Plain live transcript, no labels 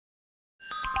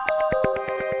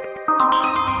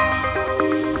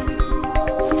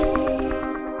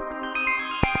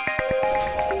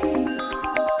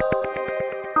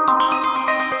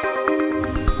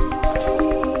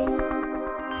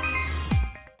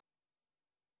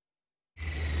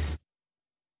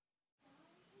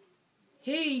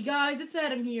Hey guys, it's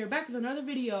Adam here, back with another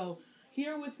video.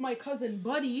 Here with my cousin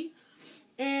Buddy.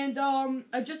 And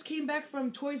I just came back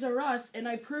from Toys R Us and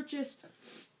I purchased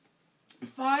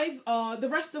the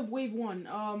rest of Wave 1.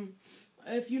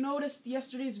 If you noticed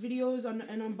yesterday's videos and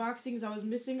unboxings, I was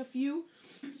missing a few.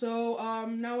 So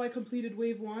now I completed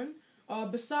Wave 1.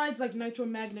 Besides like Nitro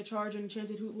Magnet Charge and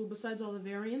Enchanted Hootloo, besides all the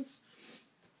variants.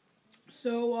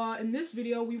 So in this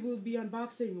video we will be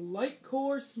unboxing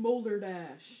Lightcore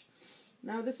Smolderdash.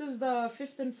 Now this is the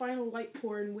 5th and final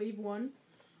Lightcore in Wave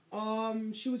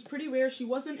 1. She was pretty rare. She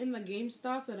wasn't in the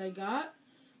GameStop that I got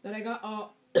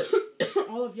all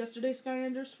of yesterday's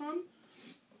Skylanders from.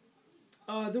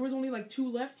 There was only like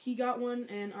 2 left. He got one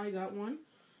and I got one.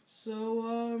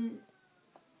 So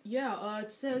yeah,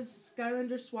 it says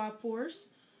Skylanders Swap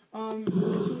Force. Actually,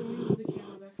 let me move the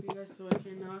camera back for you guys so I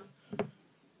can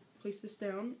place this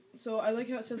down. So I like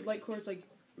how it says Lightcore. It's like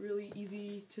really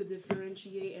easy to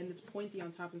differentiate, and it's pointy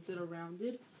on top instead of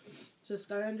rounded. So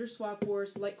Skylanders Swap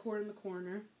Force, Lightcore in the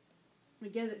corner. I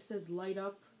guess it says light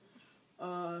up.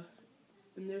 And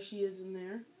there she is in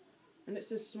there. And it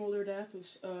says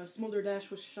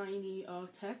Smolderdash with shiny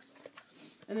text.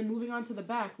 And then moving on to the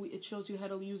back, it shows you how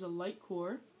to use a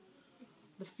Lightcore.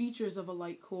 The features of a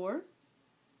Lightcore.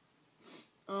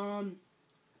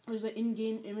 There's an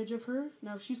in-game image of her.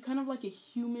 Now she's kind of like a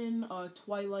human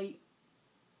Twilight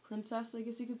princess, I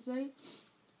guess you could say.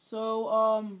 So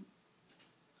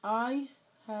I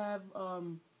have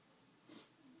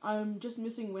I'm just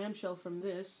missing Whamshell from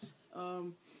this.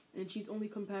 And she's only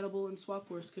compatible in Swap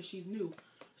Force because she's new.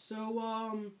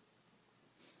 So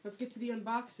let's get to the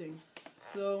unboxing.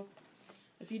 So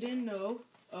if you didn't know,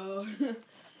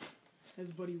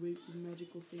 as Buddy waves his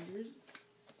magical fingers,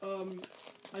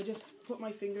 I just put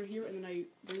my finger here and then I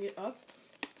bring it up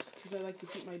because I like to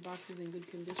keep my boxes in good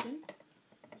condition.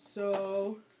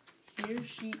 So here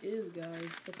she is,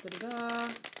 guys. Da-da-da-da.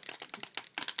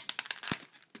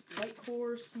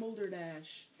 Lightcore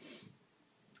Smolderdash.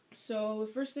 So the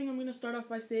first thing I'm going to start off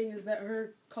by saying is that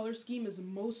her color scheme is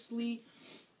mostly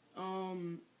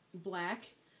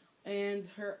black, and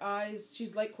her eyes,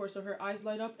 she's Lightcore, so her eyes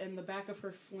light up and the back of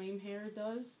her flame hair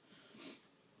does.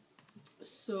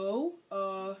 So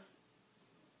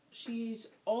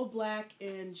she's all black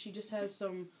and she just has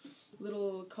some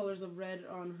little colors of red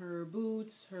on her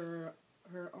boots, her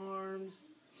arms,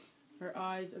 her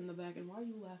eyes, and the back. And why are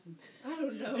you laughing? I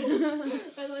don't know.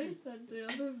 I like something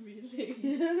on the meeting.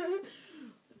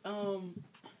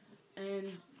 And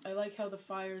I like how the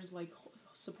fire's like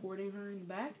supporting her in the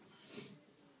back.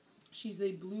 She's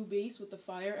a blue base with the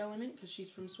fire element because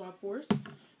she's from Swap Force.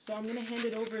 So I'm gonna hand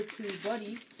it over to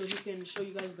Buddy so he can show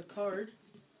you guys the card.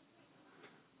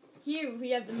 Here we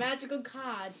have the magical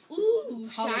card. Ooh,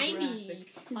 It's shiny.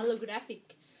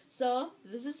 Holographic. So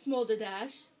this is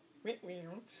Smolderdash.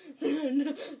 So,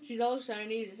 she's all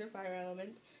shiny. This is her fire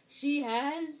element. She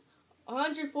has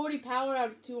 140 power out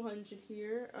of 200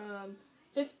 here.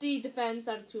 50 defense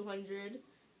out of 200.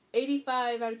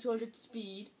 85 out of 200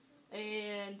 speed.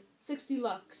 And 60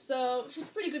 luck. So she's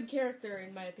a pretty good character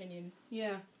in my opinion.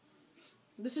 Yeah.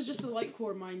 This is just the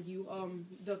Lightcore, mind you.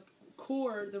 The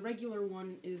core, the regular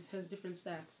one, has different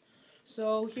stats.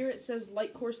 So here it says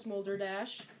Lightcore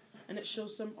Smolderdash, and it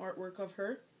shows some artwork of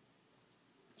her.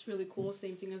 It's really cool,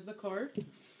 same thing as the card.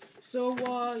 So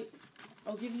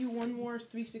I'll give you one more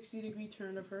 360-degree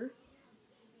turn of her.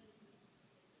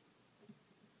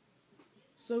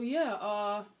 So yeah,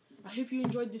 I hope you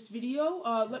enjoyed this video.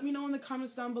 Let me know in the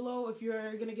comments down below if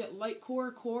you're going to get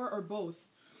Lightcore, Core, or both.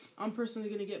 I'm personally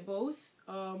going to get both.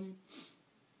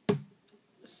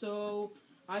 So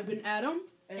I've been Adam.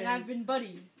 And I've been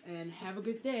Buddy. And have a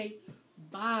good day.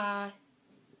 Bye.